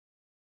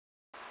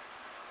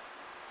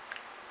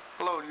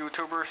Hello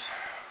YouTubers,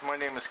 my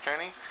name is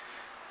Kenny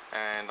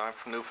and I'm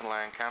from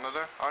Newfoundland,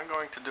 Canada. I'm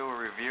going to do a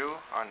review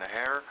on the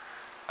Haier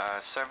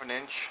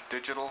 7-inch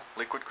digital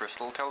liquid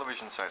crystal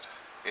television set.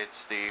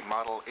 It's the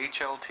model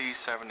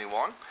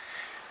HLT-71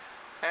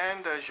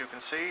 and as you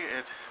can see,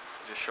 I'll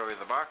just show you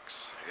the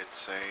box.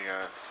 It's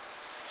a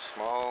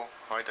small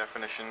high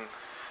definition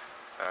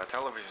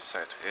television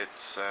set.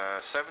 It's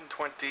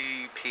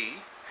 720p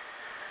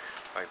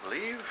I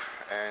believe,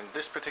 and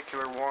this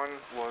particular one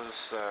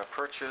was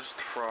purchased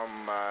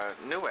from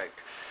Newegg.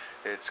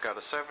 It's got a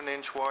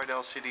 7-inch wide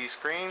LCD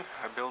screen,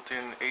 a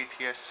built-in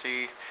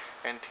ATSC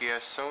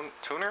NTSC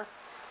tuner.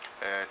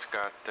 It's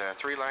got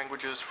 3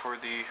 languages for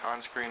the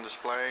on-screen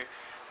display.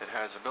 It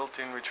has a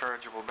built-in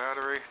rechargeable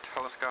battery,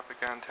 telescopic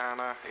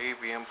antenna,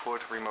 AV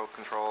input, remote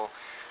control,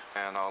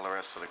 and all the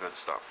rest of the good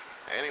stuff.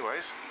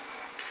 Anyways,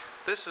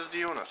 this is the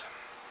unit.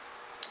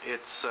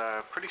 It's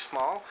pretty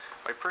small.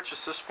 I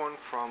purchased this one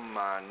from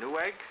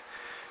Newegg,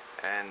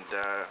 and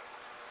there's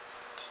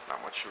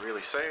not much to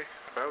really say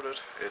about it.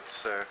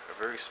 It's a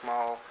very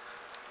small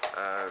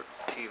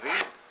TV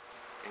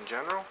in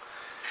general,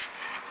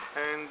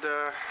 and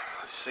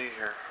let's see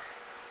here.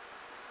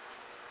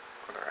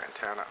 Put our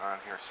antenna on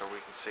here so we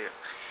can see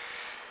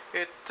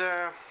it.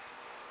 Turn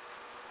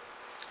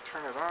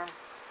it on.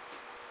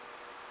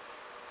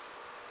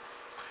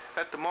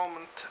 At the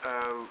moment,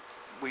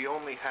 we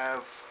only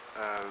have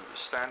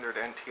standard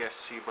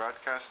NTSC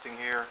broadcasting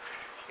here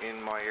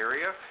in my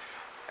area,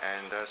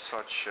 and as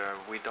such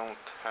we don't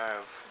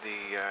have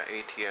the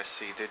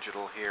ATSC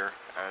digital here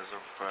as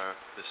of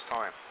this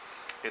time.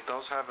 It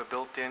does have a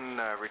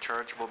built-in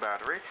rechargeable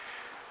battery.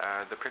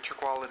 The picture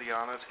quality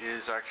on it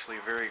is actually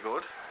very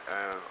good.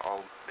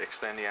 I'll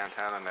extend the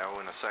antenna now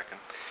in a second,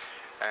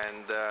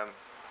 and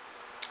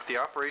the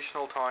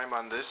operational time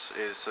on this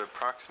is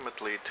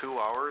approximately 2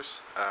 hours,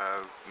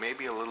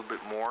 maybe a little bit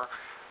more.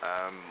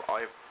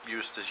 I've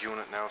used this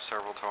unit now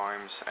several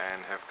times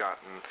and have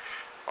gotten,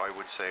 I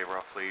would say,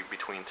 roughly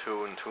between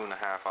 2 and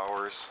 2.5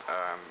 hours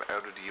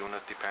out of the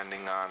unit,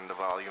 depending on the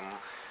volume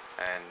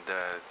and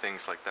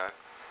things like that.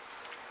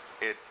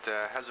 It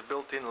has a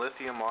built-in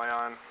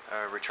lithium-ion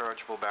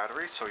rechargeable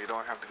battery, so you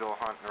don't have to go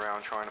hunting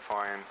around trying to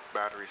find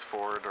batteries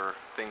for it or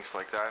things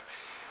like that.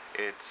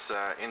 It's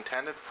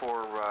intended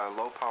for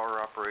low power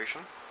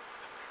operation,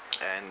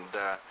 and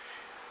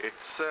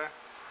it's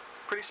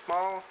pretty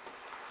small.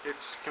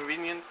 It's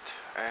convenient,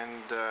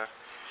 and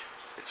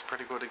it's a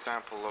pretty good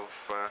example of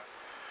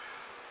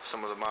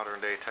some of the modern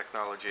day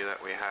technology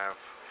that we have.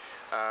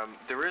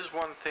 There is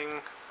one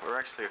thing, or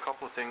actually a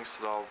couple of things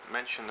that I'll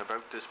mention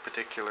about this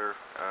particular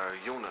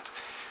unit,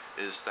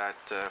 is that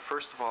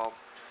first of all,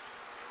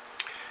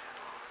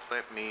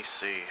 let me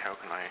see, how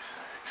can I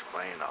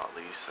explain all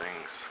these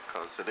things,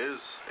 because it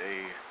is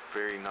a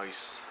very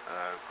nice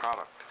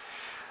product.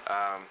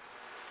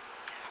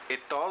 It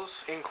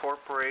does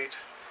incorporate,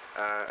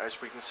 as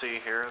we can see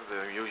here,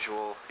 the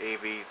usual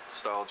AV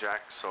style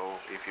jack, so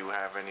if you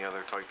have any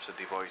other types of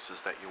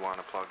devices that you want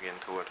to plug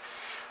into it,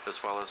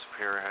 as well as a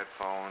pair of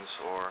headphones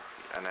or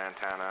an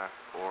antenna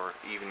or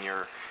even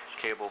your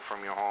cable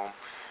from your home,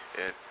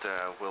 it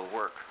will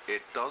work.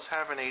 It does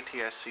have an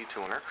ATSC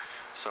tuner,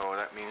 so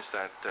that means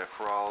that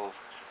for all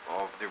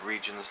of the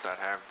regions that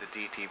have the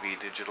DTV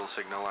digital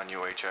signal on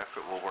UHF,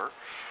 it will work.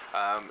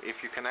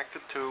 If you connect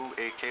it to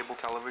a cable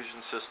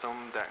television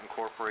system that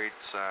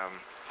incorporates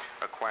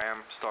a QAM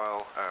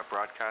style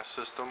broadcast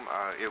system,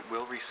 it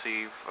will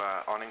receive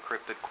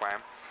unencrypted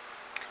QAM,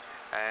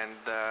 and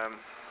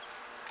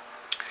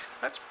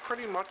that's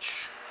pretty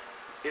much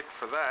it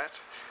for that.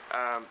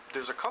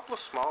 There's a couple of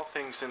small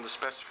things in the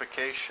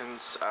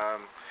specifications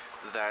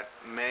that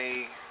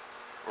may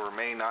or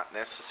may not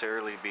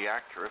necessarily be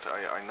accurate.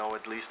 I know,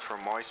 at least for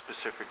my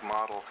specific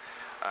model,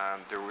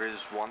 there is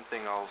one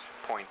thing I'll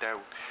point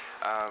out.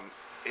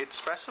 It's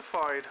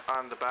specified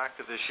on the back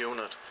of this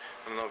unit,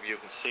 I don't know if you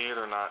can see it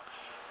or not,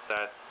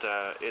 that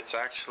it's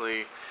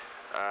actually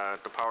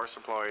the power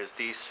supply is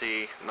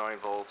DC, 9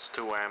 volts,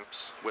 2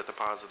 amps with a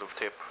positive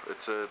tip.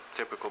 It's a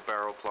typical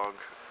barrel plug.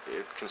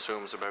 It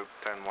consumes about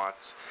 10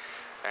 watts,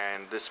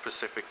 and this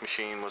specific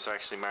machine was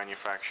actually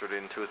manufactured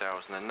in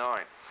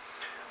 2009.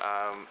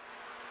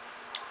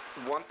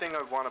 One thing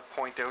I want to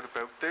point out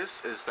about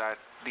this is that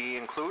the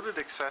included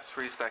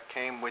accessories that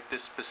came with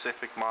this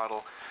specific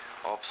model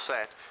of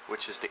set,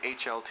 which is the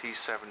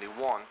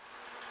HLT-71,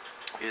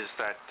 is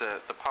that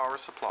the power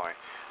supply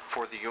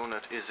for the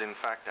unit is in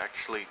fact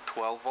actually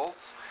 12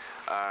 volts.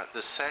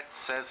 The set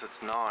says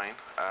it's 9.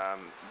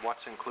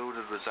 What's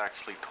included was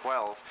actually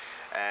 12,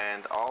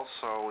 and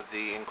also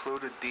the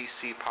included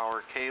DC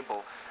power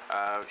cable,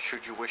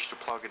 should you wish to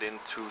plug it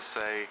into,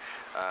 say,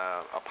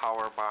 a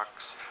power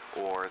box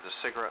or the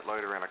cigarette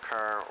lighter in a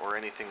car or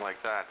anything like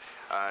that,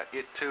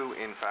 it too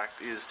in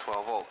fact is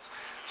 12 volts.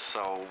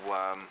 So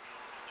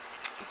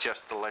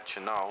just to let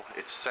you know,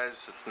 it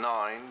says it's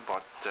 9,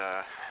 but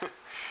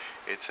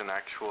it's in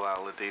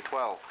actuality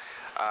 12.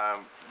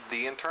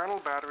 The internal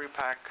battery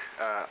pack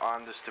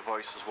on this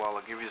device as well,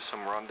 I'll give you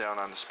some rundown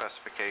on the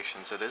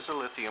specifications. It is a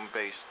lithium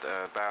based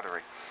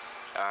battery.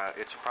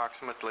 It's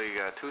approximately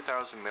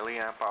 2000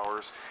 milliamp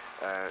hours.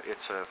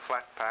 It's a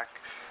flat pack.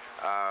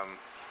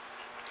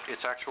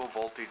 Its actual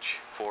voltage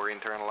for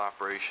internal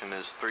operation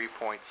is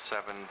 3.7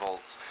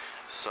 volts.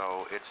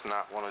 So it's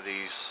not one of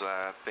these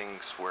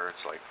things where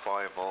it's like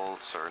 5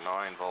 volts or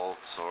 9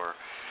 volts or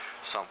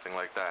something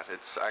like that.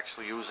 It's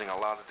actually using a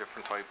lot of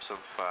different types of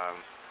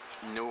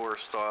newer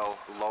style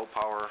low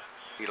power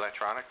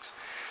electronics.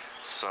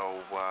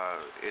 So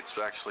it's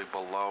actually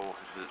below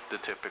the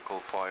typical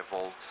 5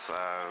 volts,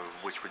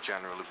 which would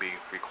generally be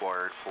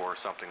required for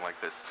something like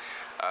this.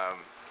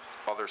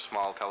 Other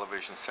small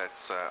television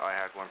sets, I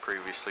had one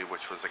previously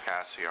which was a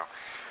Casio,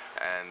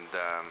 and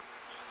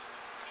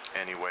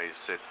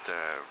anyways, it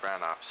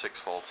ran off 6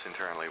 volts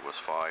internally, was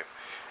 5.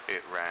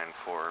 It ran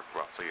for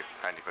roughly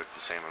about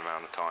the same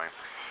amount of time.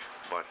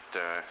 But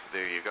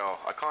there you go.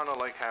 I kind of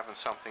like having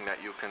something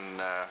that you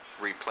can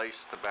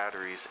replace the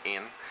batteries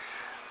in,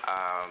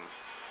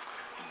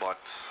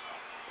 but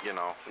you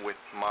know, with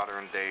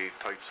modern day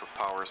types of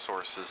power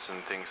sources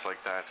and things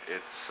like that,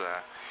 it's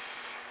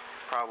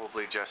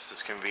probably just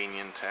as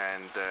convenient,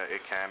 and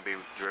it can be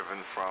driven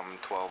from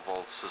 12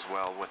 volts as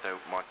well without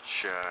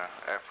much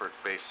effort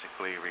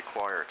basically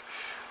required.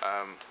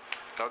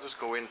 I'll just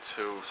go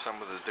into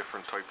some of the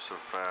different types of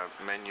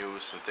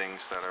menus and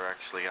things that are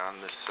actually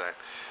on this set.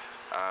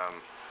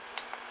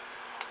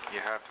 You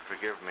have to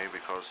forgive me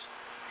because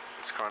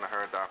it's kind of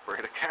hard to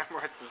operate a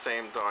camera at the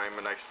same time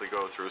and actually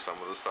go through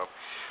some of the stuff,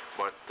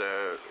 but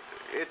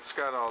it's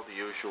got all the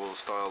usual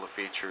style of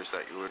features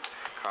that you would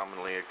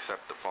commonly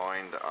accept to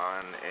find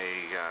on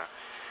a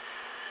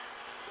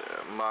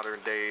modern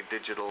day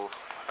digital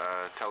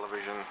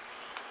television.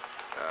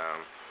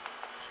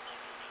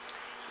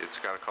 It's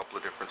got a couple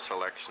of different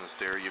selections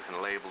there. You can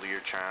label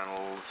your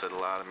channels,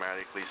 it'll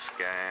automatically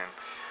scan,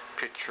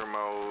 picture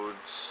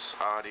modes,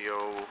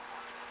 audio,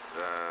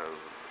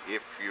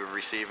 if you're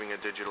receiving a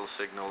digital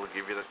signal, it'll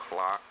give you the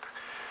clock.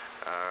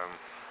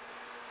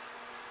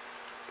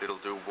 It'll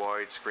do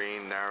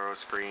widescreen, narrow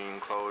screen,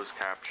 closed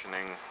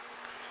captioning,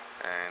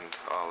 and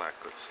all that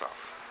good stuff.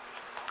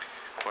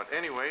 But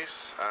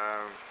anyways,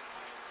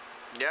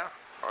 yeah,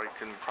 I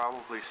can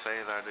probably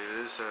say that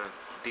it is a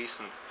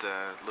decent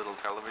little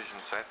television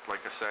set.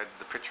 Like I said,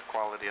 the picture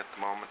quality at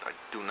the moment, I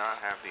do not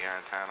have the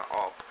antenna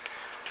up.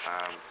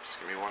 Just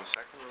give me 1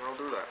 second and I'll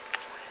do that.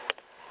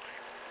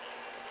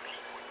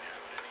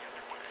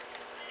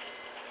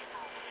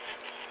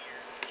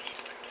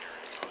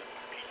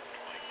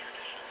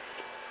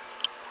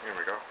 Here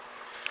we go.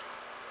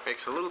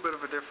 Makes a little bit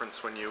of a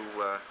difference when you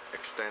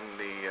extend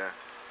the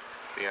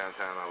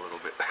antenna a little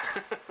bit.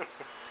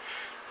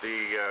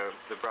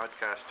 The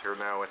broadcast here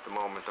now at the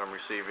moment, I'm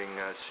receiving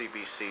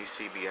CBC,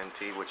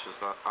 CBNT, which is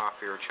the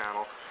off-air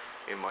channel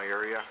in my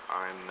area,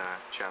 on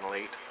channel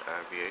 8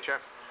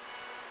 VHF.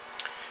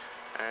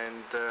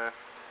 And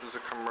there's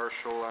a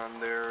commercial on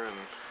there and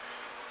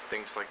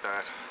things like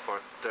that.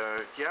 But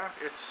yeah,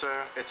 it's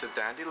a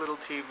dandy little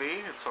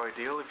TV. It's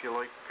ideal if you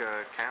like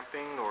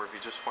camping, or if you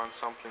just want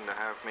something to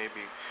have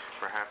maybe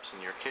perhaps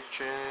in your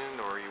kitchen,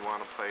 or you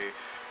want to play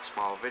a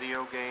small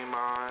video game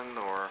on,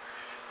 or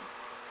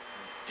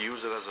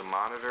use it as a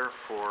monitor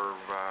for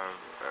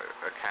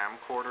a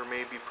camcorder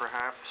maybe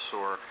perhaps,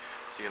 or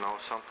you know,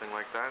 something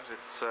like that.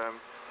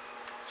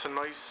 It's a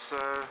nice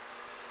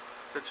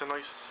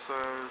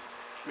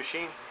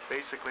machine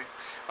basically.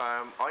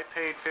 I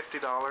paid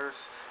 $50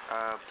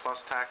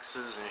 plus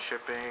taxes and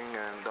shipping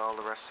and all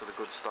the rest of the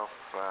good stuff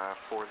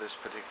for this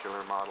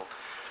particular model,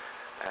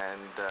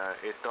 and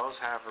it does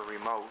have a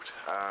remote.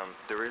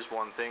 There is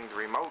one thing, the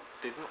remote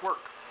didn't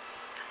work,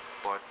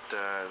 but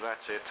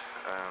that's it.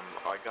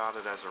 I got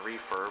it as a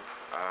refurb.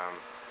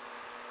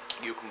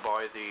 You can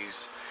buy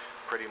these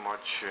pretty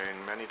much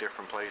in many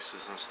different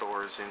places and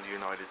stores in the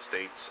United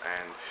States,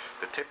 and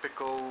the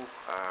typical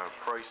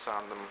price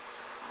on them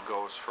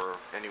goes for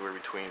anywhere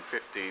between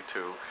 $50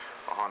 to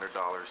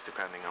 $100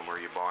 depending on where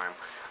you buy them.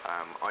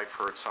 I've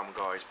heard some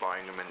guys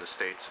buying them in the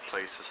States at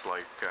places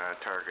like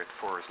Target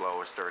for as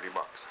low as $30.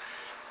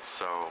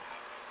 So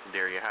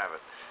there you have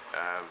it.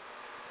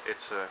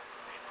 It's a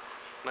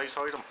nice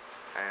item,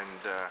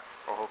 and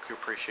I hope you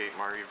appreciate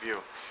my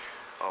review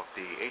of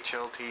the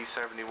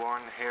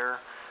HLT-71 hair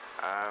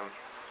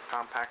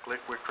compact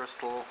liquid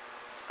crystal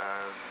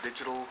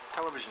digital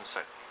television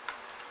set.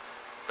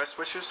 Best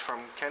wishes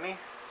from Kenny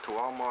to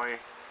all my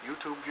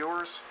YouTube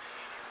viewers,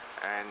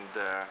 and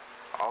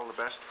all the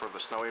best for the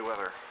snowy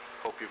weather.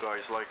 Hope you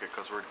guys like it,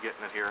 because we're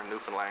getting it here in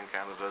Newfoundland,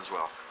 Canada as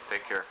well.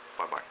 Take care.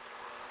 Bye bye.